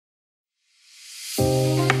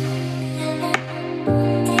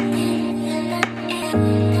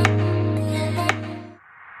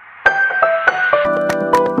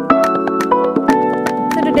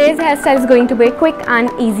hairstyle is going to be a quick and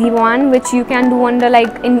easy one, which you can do under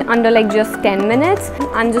just 10 minutes.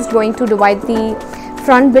 I'm just going to divide the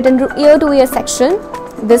front bit into ear to ear section.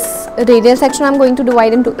 This radial section I'm going to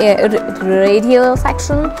divide into radial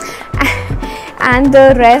section, and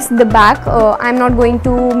the rest, the back, I'm not going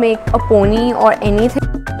to make a pony or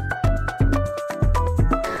anything,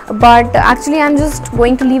 but actually I'm just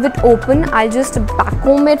going to leave it open. I'll just back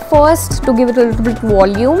comb it first to give it a little bit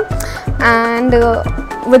volume, and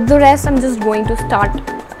with the rest I'm just going to start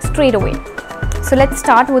straight away. So let's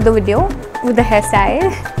start with the video with the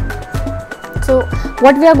hairstyle. So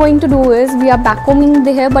what we are going to do is, we are back combing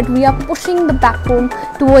the hair, but we are pushing the back comb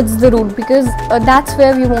towards the root, because that's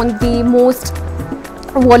where we want the most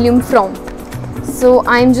volume from. So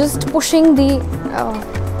I'm just pushing the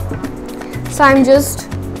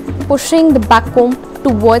back comb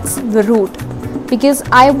towards the root, because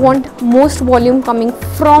I want most volume coming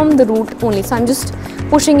from the root only. So I'm just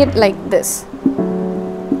pushing it like this.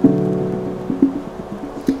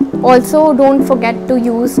 Also, don't forget to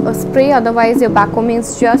use a spray, otherwise your back comb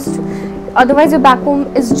is just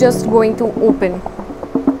going to open.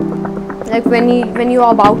 Like when you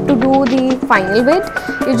are about to do the final bit,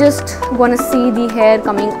 you're just gonna see the hair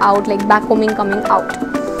coming out, like back combing coming out.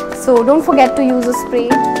 So don't forget to use a spray.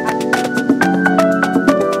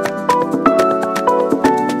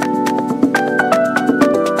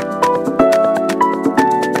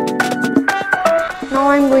 Now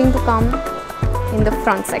I'm going to come in the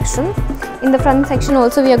front section. In the front section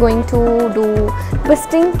also we are going to do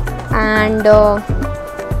twisting and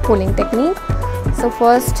pulling technique. So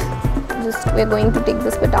first we are going to take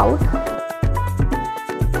this bit out.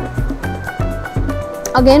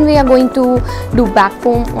 Again we are going to do back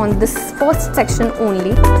comb on this first section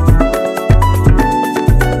only.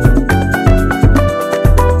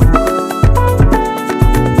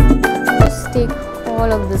 Just take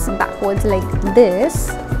all of this backwards like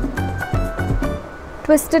this.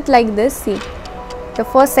 Twist it like this. See, the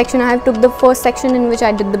first section, I have took the first section in which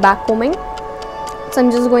I did the back combing. So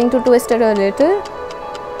I'm just going to twist it a little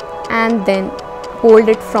and then hold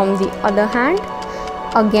it from the other hand.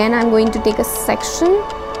 Again I'm going to take a section,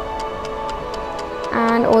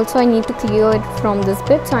 and also I need to clear it from this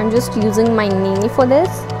bit, so I'm just using my nail for this.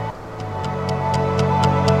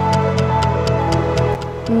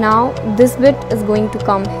 Now this bit is going to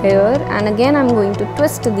come here, and again I'm going to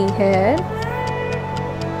twist the hair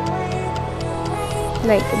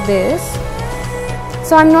like this.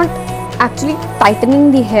 So I'm not actually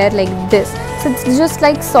tightening the hair like this, so it's just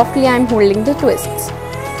like softly I'm holding the twists.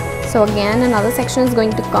 So again another section is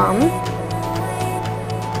going to come.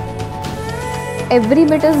 Every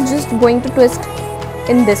bit is just going to twist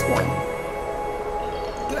in this one.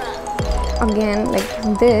 Again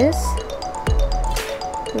like this,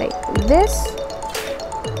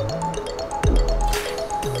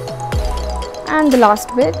 and the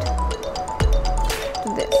last bit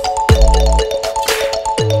this.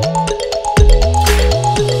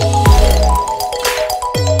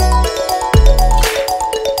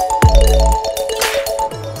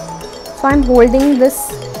 So I'm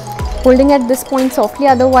holding at this point softly,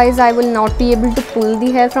 otherwise I will not be able to pull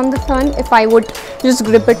the hair from the front if I would just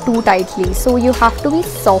grip it too tightly. So you have to be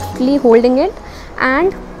softly holding it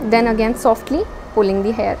and then again softly pulling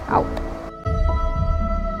the hair out.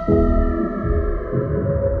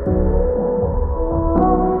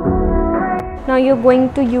 Now you're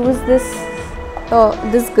going to use this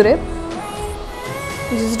grip.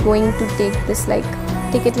 You're just going to take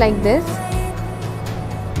it like this,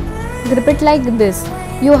 grip it like this.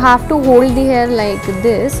 You have to hold the hair like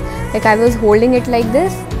this, like I was holding it like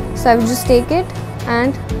this. So I will just take it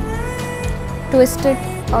and twist it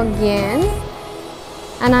again,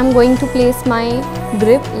 and I'm going to place my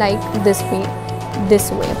grip like this way,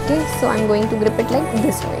 okay. So I'm going to grip it like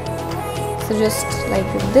this way. So just like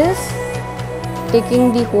this,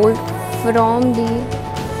 taking the hold from the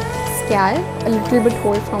scalp, a little bit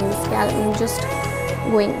hold from the scalp, and just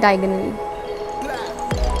going diagonally.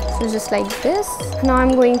 So just like this. Now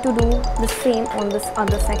I'm going to do the same on this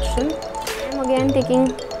other section. I'm again taking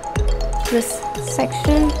this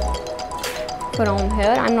section from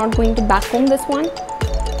here. I'm not going to back comb this one.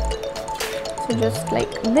 So just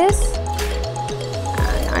like this,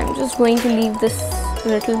 and I'm just going to leave this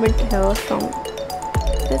little bit here from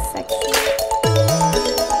this section.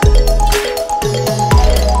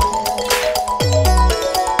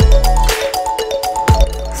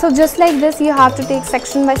 So just like this, you have to take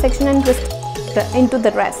section by section and twist into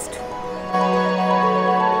the rest.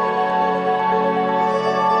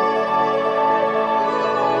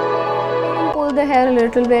 Pull the hair a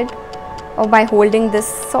little bit, or by holding this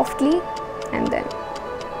softly and then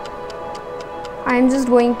I'm just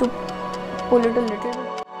going to pull it a little bit.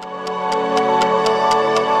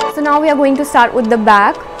 So now we are going to start with the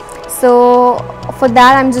back. So for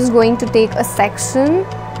that I'm just going to take a section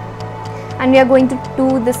and we are going to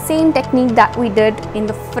do the same technique that we did in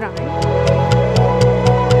the front.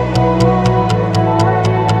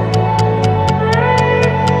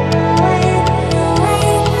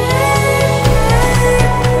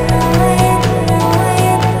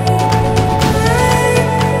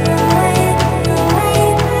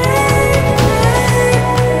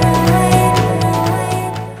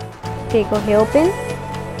 Take a hairpin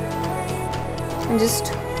and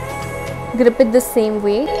just grip it the same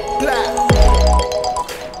way.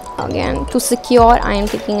 Again, to secure, I am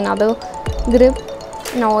taking another grip.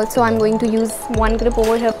 Now also I'm going to use one grip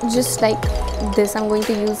over here, just like this. I'm going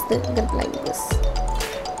to use the grip like this.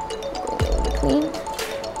 Going in between.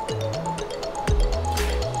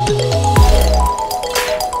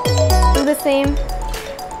 Do the same,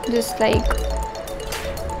 just like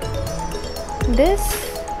this.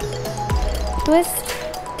 Twist.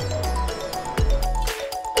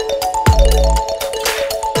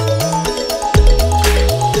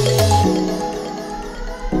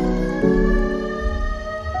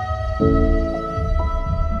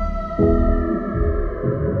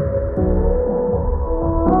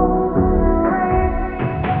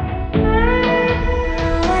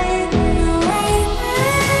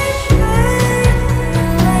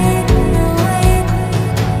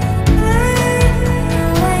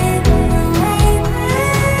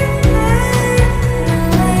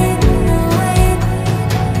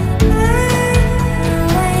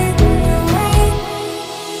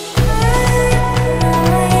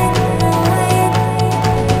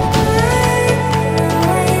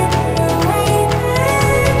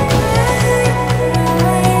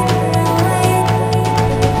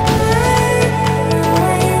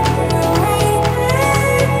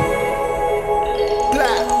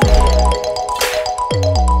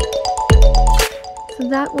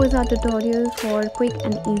 That was our tutorial for quick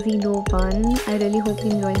and easy low bun. I really hope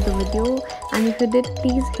you enjoyed the video, and if you did,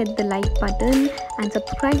 please hit the like button and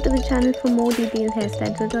subscribe to the channel for more detailed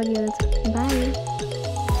hairstyle tutorials. Bye.